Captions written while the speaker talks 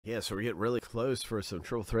Yeah, so we're getting really close for some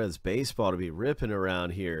Triple Threads baseball to be ripping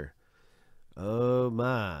around here. Oh,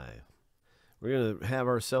 my. We're going to have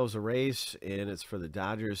ourselves a race, and it's for the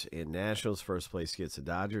Dodgers and Nationals. First place gets the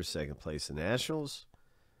Dodgers, second place the Nationals.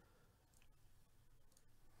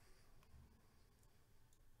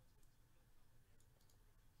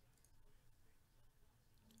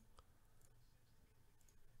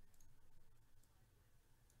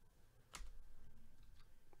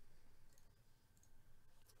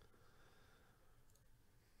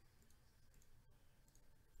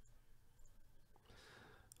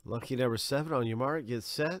 Lucky number 7 on your mark. Get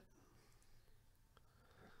set.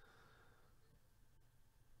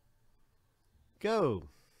 Go.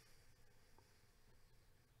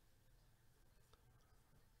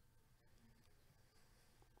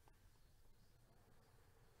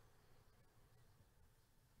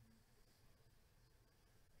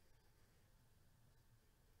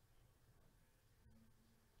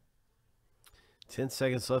 Ten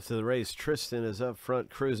seconds left of the race. Tristan is up front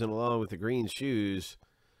cruising along with the green shoes.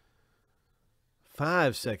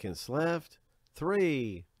 5 seconds left.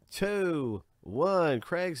 3, 2, 1.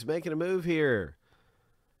 Craig's making a move here.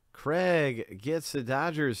 Craig gets the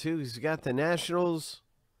Dodgers. Who's got the Nationals?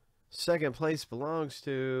 Second place belongs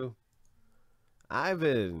to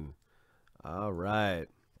Ivan. All right.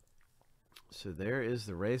 So there is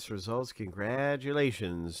the race results.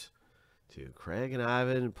 Congratulations to Craig and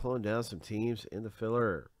Ivan pulling down some teams in the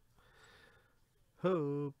filler.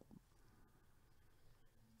 Hope.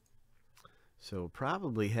 So we'll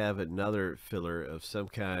probably have another filler of some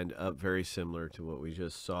kind up very similar to what we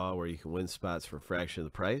just saw, where you can win spots for a fraction of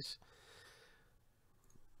the price.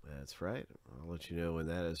 That's right. I'll let you know when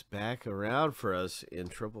that is back around for us in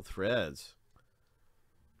Triple Threads.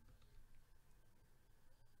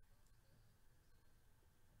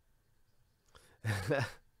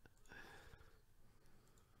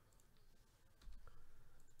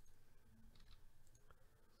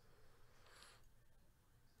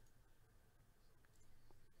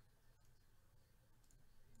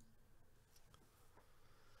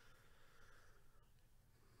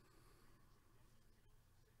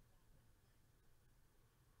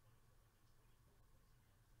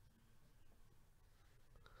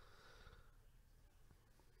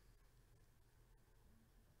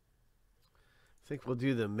 I think we'll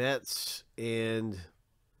do the Mets and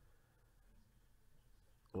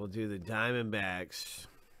we'll do the Diamondbacks.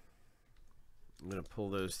 I'm going to pull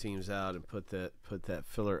those teams out and put that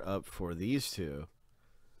filler up for these two.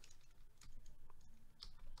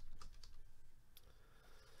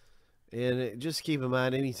 And just keep in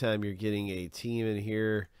mind, anytime you're getting a team in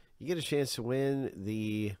here, you get a chance to win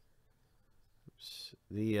the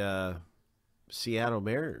Seattle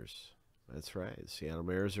Mariners. That's right. Seattle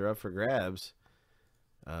Mariners are up for grabs.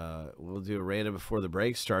 We'll do a random before the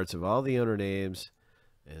break starts of all the owner names.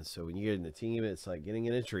 And so when you get in the team, it's like getting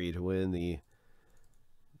an entry to win the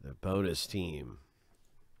bonus team.